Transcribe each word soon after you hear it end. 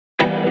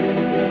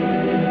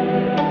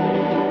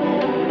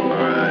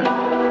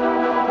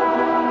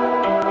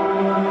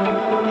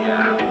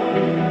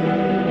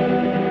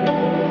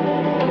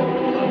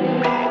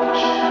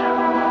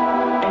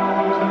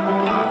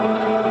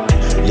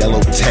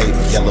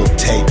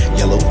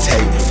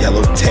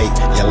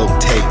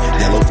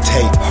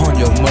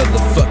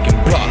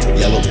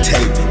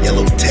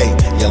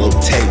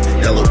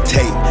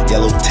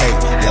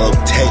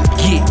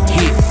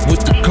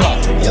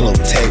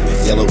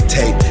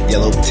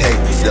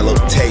yellow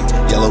tape,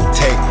 yellow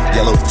tape,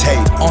 yellow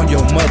tape on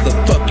your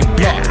motherfucking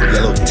block.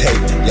 Yellow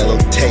tape, yellow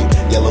tape,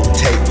 yellow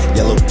tape,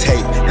 yellow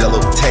tape,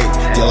 yellow tape,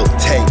 yellow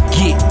tape.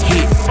 Get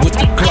hit with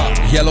the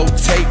Glock. Yellow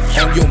tape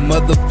on your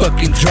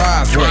motherfucking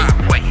driveway.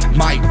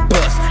 Might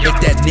bust if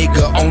that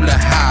nigga on the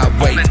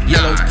highway.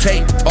 Yellow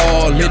tape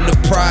all in the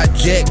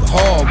project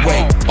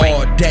hallway.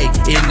 All day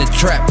in the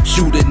trap,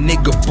 shoot a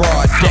nigga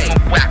broad day.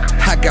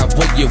 I got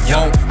what you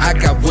want, I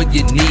got what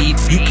you need.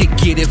 You can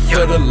get it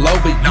for the low,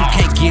 but you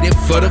can't get it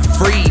for the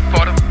free.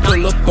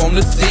 Pull up on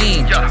the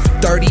scene,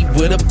 30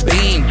 with a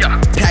beam.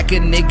 Pack a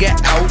nigga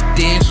out,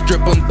 then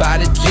strip him by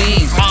the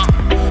jeans.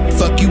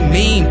 Fuck you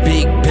mean,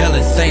 big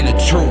Bellis ain't the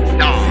truth.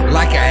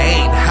 Like I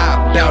ain't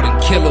hop out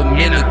and kill him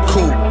in a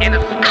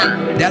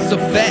coupe. That's a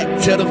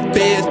fact, tell the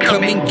feds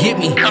come and get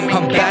me. I'm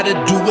about to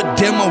do a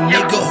demo,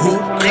 nigga, who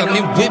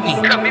coming with me?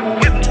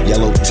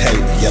 Yellow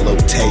tape, yellow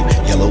tape,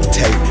 yellow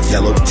tape,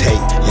 yellow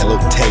tape, yellow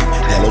tape,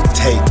 yellow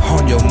tape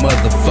on your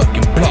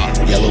motherfucking block.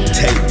 Yellow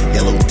tape,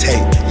 yellow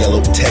tape,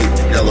 yellow tape,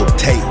 yellow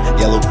tape,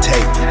 yellow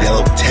tape,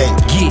 yellow tape.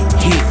 Get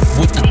hit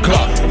with the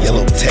Glock.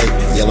 Yellow tape,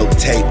 yellow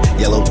tape,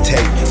 yellow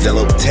tape,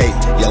 yellow tape,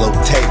 yellow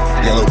tape,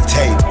 yellow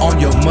tape on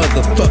your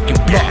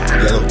motherfucking block.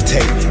 Yellow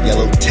tape,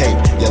 yellow tape,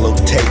 yellow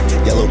tape,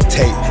 yellow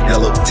tape,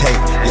 yellow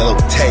tape, yellow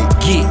tape.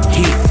 Get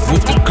hit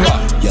with the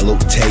Glock. Yellow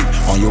tape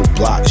on your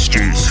block,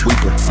 street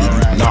sweeper. Leave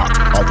you knock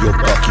off your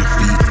fucking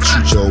feet.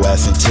 Shoot your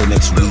ass until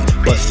next week.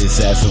 Bust his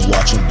ass and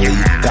watch him bleed.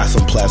 Got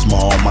some plasma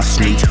on my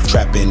sleeve.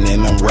 Trapping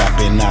and I'm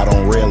rapping. I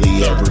don't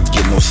rarely ever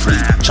get no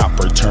sleep.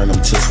 Chopper turn them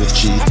to Swiss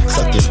cheese.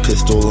 Suck this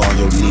pistol on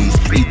your knees.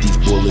 Eat these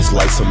bullets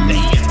like some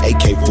meat.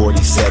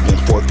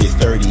 AK-47, 4-5,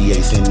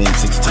 38s and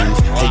M16s.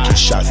 Taking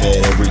shots at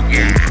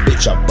everything.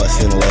 Bitch, I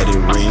bust and let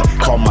it ring.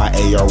 Call my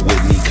AR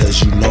with me,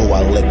 cause you know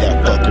I let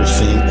that fucker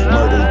sing.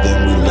 Murder,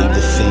 then we leave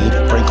the scene.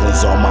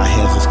 Franklin's on my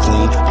hands is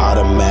clean.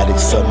 Automatic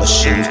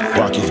submachines.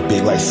 Rockets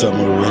big like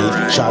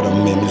submarines. Shot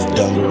him in his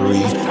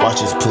dungarees. Watch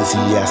his pussy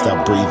ass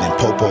stop breathing.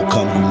 Popo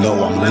come, you know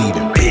I'm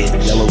leaving. Bitch.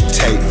 Yellow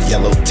tape,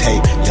 yellow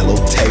tape, yellow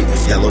tape,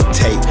 yellow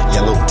tape,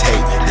 yellow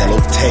tape, yellow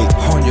tape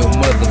on your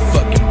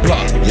motherfucking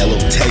block. Yellow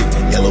tape,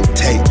 yellow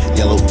tape,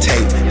 yellow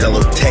tape,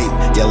 yellow tape,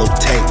 yellow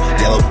tape,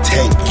 yellow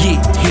tape.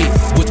 Get hit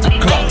with the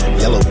Glock.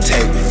 Yellow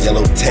tape,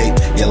 yellow tape,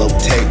 yellow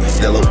tape,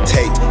 yellow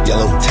tape,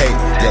 yellow tape,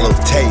 yellow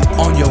tape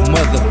on your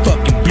motherfucking